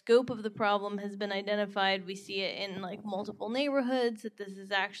scope of the problem has been identified. We see it in multiple neighborhoods, that this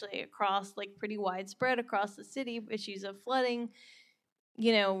is actually across pretty widespread across the city, issues of flooding,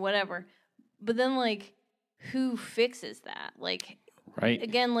 whatever. But then who fixes that? Right.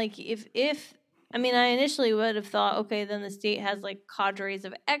 Again, if I initially would have thought, okay, then the state has cadres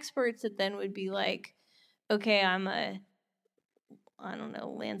of experts that then would be okay, I'm I don't know,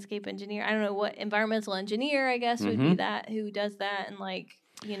 landscape engineer. I don't know what, environmental engineer, I guess, would be that, who does that. And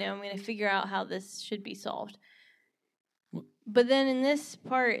I'm going to figure out how this should be solved. But then in this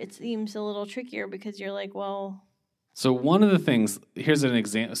part, it seems a little trickier because you're well. So one of the things, here's an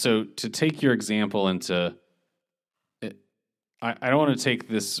example. So to take your example into, I don't want to take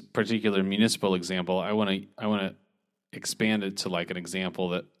this particular municipal example. I want to expand it to an example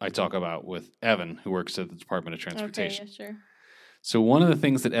that I talk about with Evan, who works at the Department of Transportation. Okay, yeah, sure. So one of the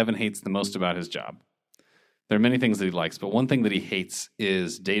things that Evan hates the most about his job, there are many things that he likes, but one thing that he hates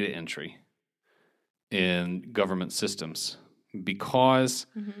is data entry. in government systems because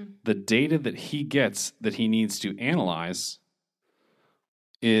the data that he gets that he needs to analyze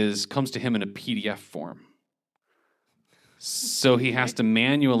comes to him in a PDF form. So he has to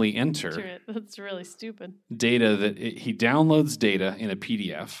manually enter That's really stupid. data he downloads data in a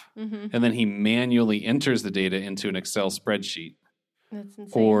PDF, and then he manually enters the data into an Excel spreadsheet That's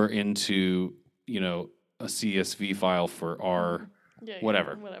insane. or into, a CSV file for R,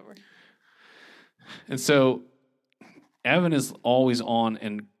 whatever. Whatever. And so Evan is always on,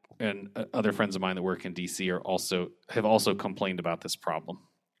 and other friends of mine that work in DC have also complained about this problem.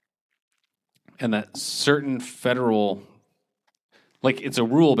 And that certain federal, it's a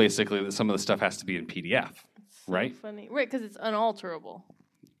rule basically that some of the stuff has to be in PDF, right? Funny. Right, because it's unalterable.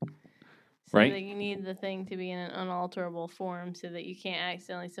 So Right. that you need the thing to be in an unalterable form so that you can't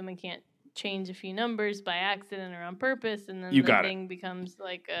someone can't change a few numbers by accident or on purpose, and then thing becomes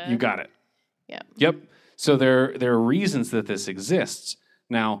like a... You got it. Yeah. Yep. So there are reasons that this exists.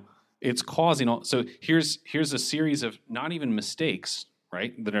 Now, it's causing so here's a series of not even mistakes,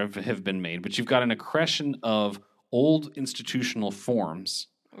 right, that have been made, but you've got an accretion of old institutional forms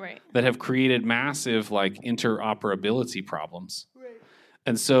that have created massive interoperability problems. Right.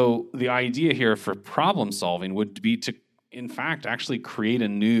 And so the idea here for problem solving would be to, in fact, actually create a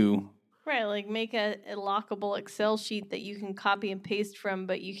new... Right, make a lockable Excel sheet that you can copy and paste from,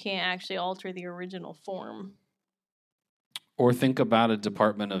 but you can't actually alter the original form. Or think about a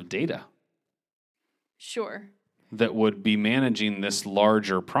department of data. Sure. That would be managing this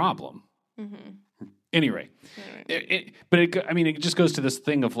larger problem. Anyway, it just goes to this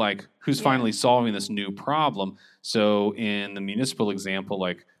thing of who's finally solving this new problem. So in the municipal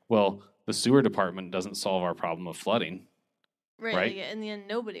example, the sewer department doesn't solve our problem of flooding. Right? In the end,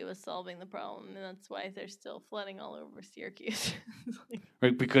 nobody was solving the problem, and that's why there's still flooding all over Syracuse.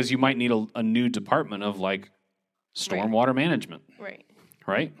 Right, because you might need a new department of stormwater management. Right.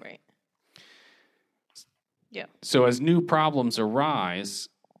 Right? Right. Yeah. So as new problems arise,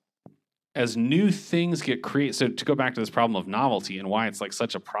 as new things get created, so to go back to this problem of novelty and why it's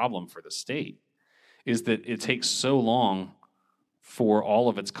such a problem for the state, is that it takes so long for all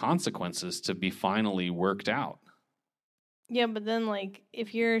of its consequences to be finally worked out. Yeah, but then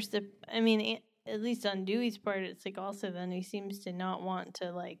if you're at least on Dewey's part, it's also then he seems to not want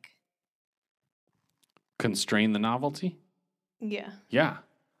to constrain the novelty? Yeah. Yeah.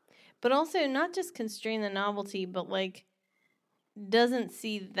 But also not just constrain the novelty, but doesn't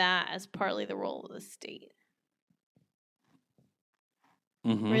see that as partly the role of the state.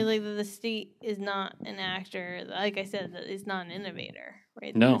 Really, the state is not an actor. Like I said, that is not an innovator,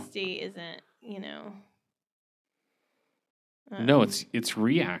 right? No. The state isn't, No, it's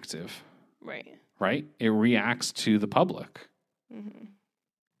reactive. Right. Right? It reacts to the public.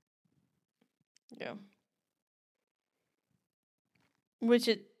 Yeah. Which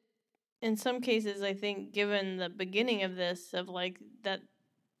in some cases, I think, given the beginning of this, of that,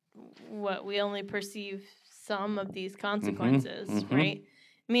 what we only perceive some of these consequences, right?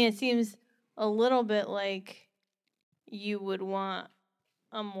 It seems a little bit like you would want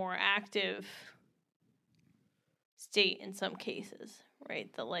a more active state in some cases, right?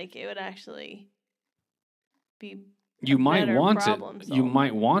 That it would actually be. You might want it. You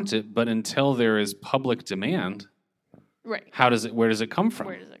might want it, but until there is public demand, right? Where does it come from?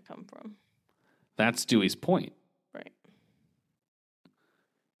 Where does it come from? That's Dewey's point. Right.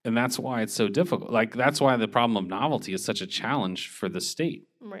 And that's why it's so difficult. That's why the problem of novelty is such a challenge for the state.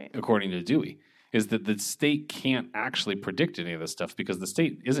 Right. According to Dewey, is that the state can't actually predict any of this stuff because the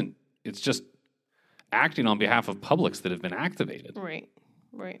state isn't. It's just acting on behalf of publics that have been activated. Right.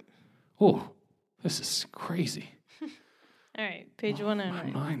 Right. Oh, this is crazy. All right, page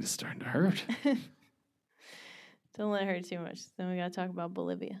 109. My mind is starting to hurt. Don't let it hurt too much. Then we got to talk about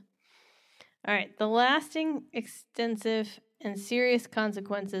Bolivia. All right, the lasting, extensive, and serious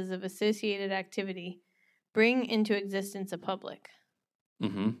consequences of associated activity bring into existence a public.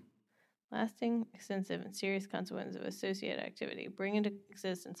 Lasting, extensive, and serious consequences of associated activity bring into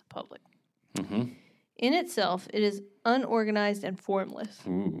existence a public. In itself, it is unorganized and formless.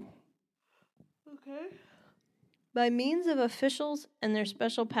 Ooh. Okay. By means of officials and their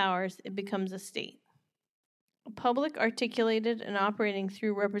special powers, it becomes a state. A public articulated and operating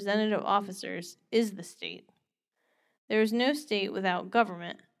through representative officers is the state. There is no state without a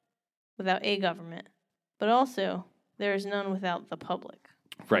government, but also there is none without the public.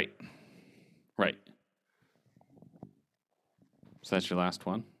 Right. Right. So that's your last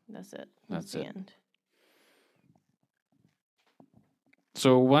one? That's it. That's the it. end.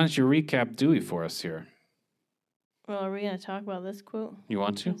 So why don't you recap Dewey for us here? Well, are we going to talk about this quote? You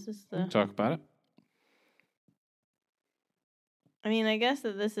want to? This is the... Talk about it? I mean, I guess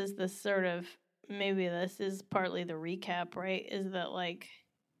that this is the sort of, maybe this is partly the recap, right? Is that like,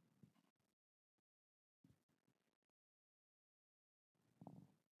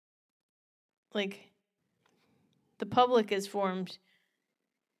 the public is formed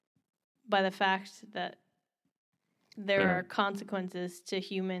by the fact that there There- are consequences to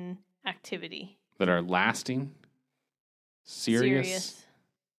human activity. That are lasting, serious,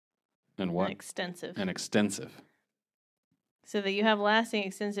 and what? And extensive. And extensive. So that you have lasting,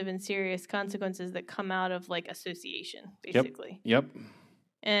 extensive, and serious consequences that come out of like association, basically. Yep.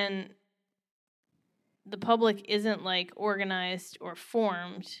 And the public isn't like organized or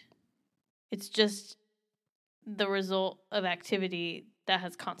formed. It's just the result of activity that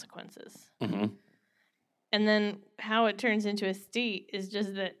has consequences. Mm-hmm. And then how it turns into a state is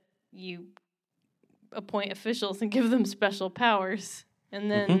just that you appoint officials and give them special powers,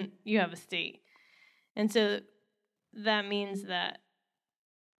 and then you have a state. And so that means that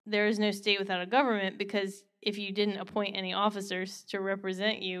there is no state without a government, because if you didn't appoint any officers to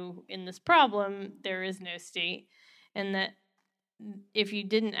represent you in this problem, there is no state. And that if you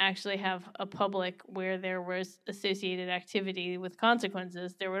didn't actually have a public where there was associated activity with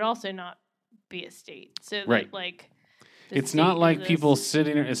consequences, there would also not be a state. So Right. that, like, It's not like people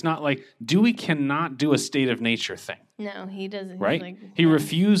sitting there. It's not like Dewey cannot do a state of nature thing, No, he doesn't. He's right? like, He no.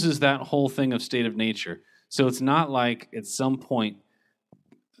 refuses that whole thing of state of nature. So it's not like at some point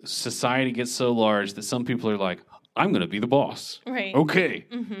society gets so large that some people are like, I'm going to be the boss. Right. Okay.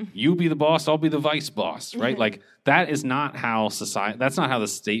 Mm-hmm. You be the boss, I'll be the vice boss, right? Like that is not how society, that's not how the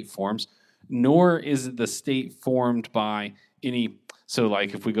state forms, nor is the state formed by any, so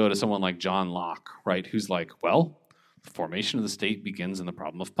like if we go to someone like John Locke, right, who's like, well, the formation of the state begins in the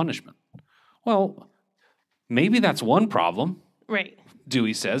problem of punishment. Well, maybe that's one problem, Right.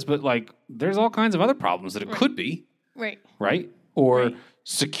 Dewey says, but like there's all kinds of other problems that it could be, Right. right? Or Right.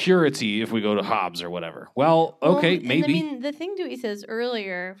 security if we go to Hobbes or whatever. Well, okay, and maybe. I mean, the thing Dewey says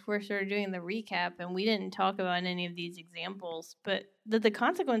earlier, if we're sort of doing the recap, and we didn't talk about any of these examples, but that the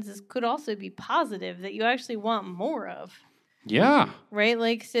consequences could also be positive, that you actually want more of, Yeah. right?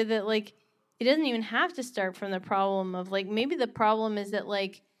 Like, so that, like, it doesn't even have to start from the problem of, like, maybe the problem is that,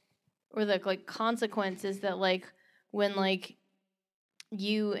 like, or the, like, consequence is that, like, when, like,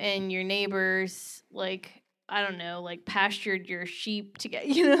 you and your neighbors, like, I don't know, like pastured your sheep together.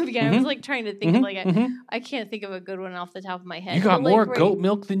 You know, I was like trying to think of like I can't think of a good one off the top of my head. You got but, like, more right, goat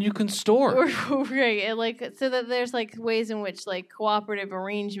milk than you can store. right? And, like, so that there's like ways in which like cooperative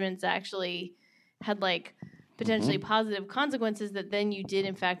arrangements actually had like potentially positive consequences that then you did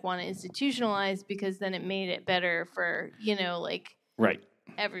in fact want to institutionalize, because then it made it better for, you know, like Right.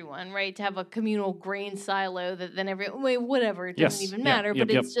 everyone, right? To have a communal grain silo that then whatever, it Yes, doesn't even yeah, matter. yep,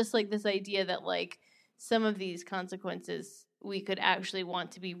 But yep. it's just like this idea that like some of these consequences we could actually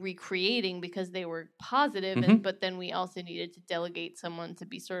want to be recreating because they were positive, and but then we also needed to delegate someone to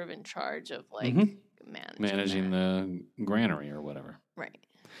be sort of in charge of like Managing that. the granary or whatever. Right.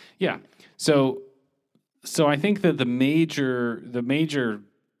 Yeah. So I think that the major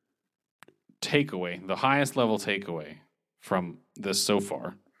takeaway, the highest level takeaway from this so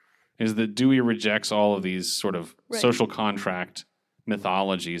far is that Dewey rejects all of these sort of Right. social contract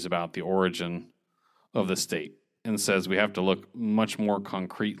mythologies about the origin of the state, and says we have to look much more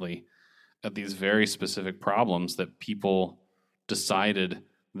concretely at these very specific problems that people decided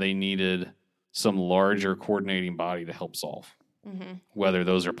they needed some larger coordinating body to help solve, whether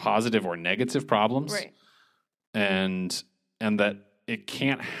those are positive or negative problems, Right. and that it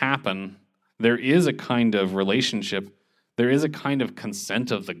can't happen. There is a kind of relationship, there is a kind of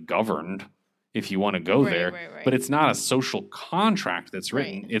consent of the governed, if you want to go Right, there, right. but it's not a social contract that's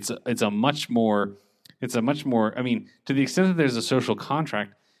written. Right. It's a much more, I mean, to the extent that there's a social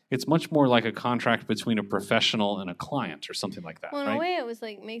contract, it's much more like a contract between a professional and a client or something like that, Well, in right? a way, it was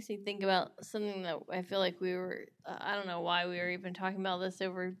like makes me think about something that I feel like we were. I don't know why we were even talking about this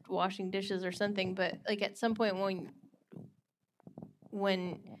over washing dishes or something, but like at some point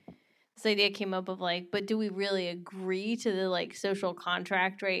when this idea came up of like, but do we really agree to the like social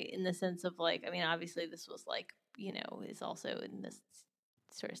contract, right? In the sense of like, I mean, obviously this was like, you know, is also in this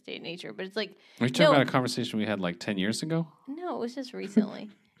sort of state of nature, but it's like, Are you talking no. about a conversation we had like 10 years ago? no, it was just recently.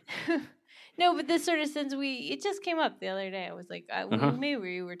 No, but this sort of sense it just came up the other day. I was like, maybe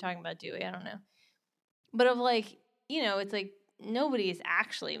we were talking about Dewey. I don't know. But of like, you know, it's like nobody is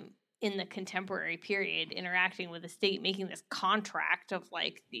actually in the contemporary period interacting with the state, making this contract of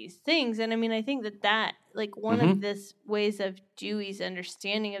like these things. And I mean, I think that like one of this ways of Dewey's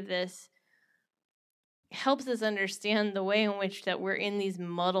understanding of this helps us understand the way in which that we're in these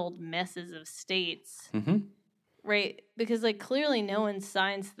muddled messes of states. right? Because like clearly no one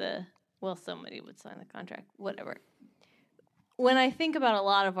signs somebody would sign the contract, whatever. When I think about a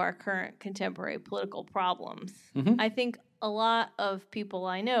lot of our current contemporary political problems, I think a lot of people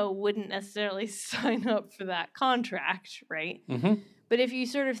I know wouldn't necessarily sign up for that contract, right? But if you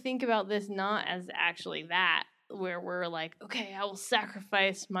sort of think about this not as actually that, where we're like, okay, I will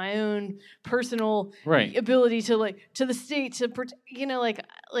sacrifice my own personal ability to the state to like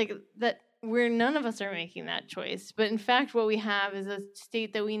that, where none of us are making that choice. But in fact, what we have is a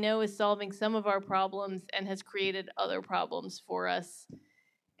state that we know is solving some of our problems and has created other problems for us.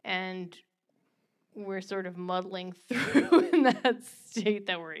 And we're sort of muddling through in that state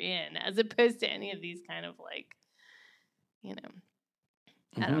that we're in, as opposed to any of these kind of like,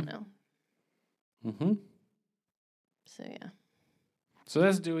 I don't know. So, yeah. So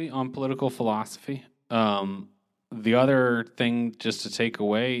that's Dewey on political philosophy. The other thing just to take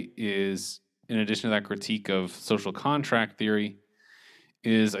away is, in addition to that critique of social contract theory,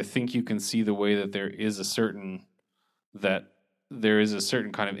 is I think you can see the way that there is a certain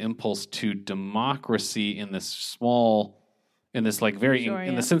kind of impulse to democracy in this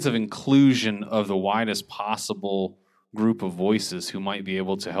the sense of inclusion of the widest possible group of voices who might be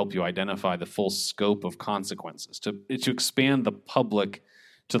able to help you identify the full scope of consequences, to expand the public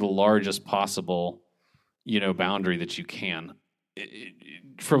to the largest possible boundary that you can.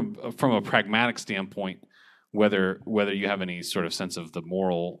 From a pragmatic standpoint, whether you have any sort of sense of the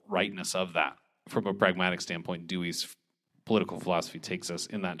moral rightness of that, from a pragmatic standpoint, Dewey's political philosophy takes us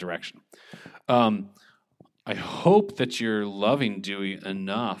in that direction. I hope that you're loving Dewey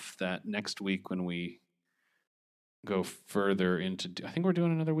enough that next week when we go further into, I think we're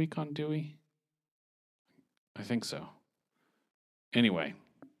doing another week on Dewey. I think so. Anyway.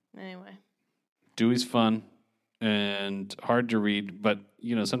 Dewey's fun and hard to read, but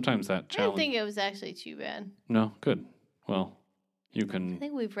sometimes that challenge. I don't think it was actually too bad. No, good. Well, you can. I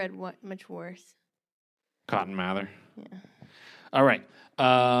think we've read much worse. Cotton Mather. Yeah. All right.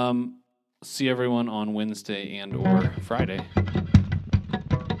 See everyone on Wednesday and or Friday.